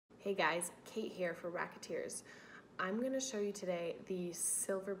Hey guys, Kate here for RackATiers. I'm going to show you today the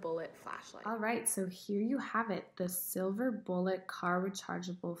Silver Bullet flashlight. All right, so here you have it, the Silver Bullet car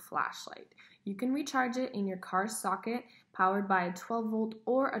rechargeable flashlight. You can recharge it in your car socket powered by a 12 volt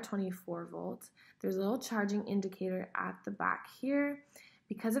or a 24 volt. There's a little charging indicator at the back here.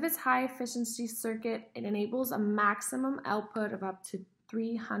 Because of its high efficiency circuit, it enables a maximum output of up to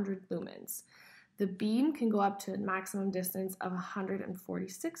 300 lumens. The beam can go up to a maximum distance of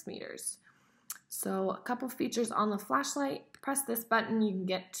 146 meters. So a couple features on the flashlight. Press this button, you can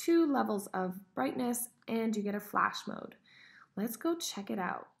get 2 levels of brightness and you get a flash mode. Let's go check it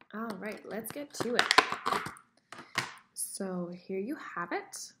out. All right, let's get to it. So here you have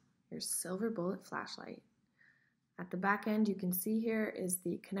it, your Silver Bullet flashlight. At the back end, you can see here is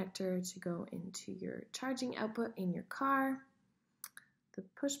the connector to go into your charging output in your car, the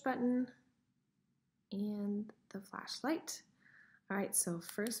push button, and the flashlight. All right, so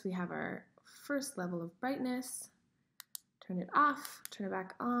first we have our first level of brightness. Turn it off, turn it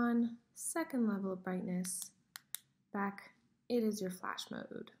back on. Second level of brightness, back. It is your flash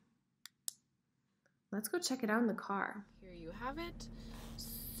mode. Let's go check it out in the car. Here you have it.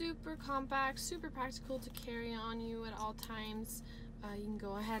 Super compact, super practical to carry on you at all times. You can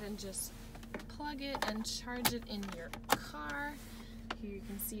go ahead and just plug it and charge it in your car. Here you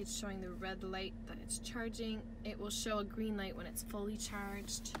can see it's showing the red light that it's charging. It will show a green light when it's fully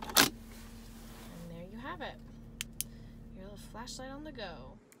charged. And there you have it. Your little flashlight on the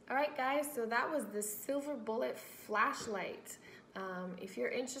go. Alright guys, so that was the Silver Bullet flashlight. If you're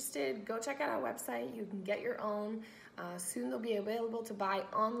interested, go check out our website. You can get your own. Soon they'll be available to buy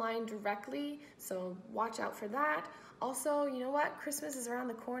online directly, so watch out for that. Also, you know what? Christmas is around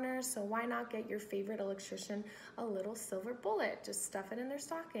the corner, so why not get your favorite electrician a little silver bullet? Just stuff it in their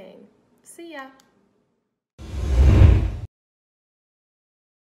stocking. See ya!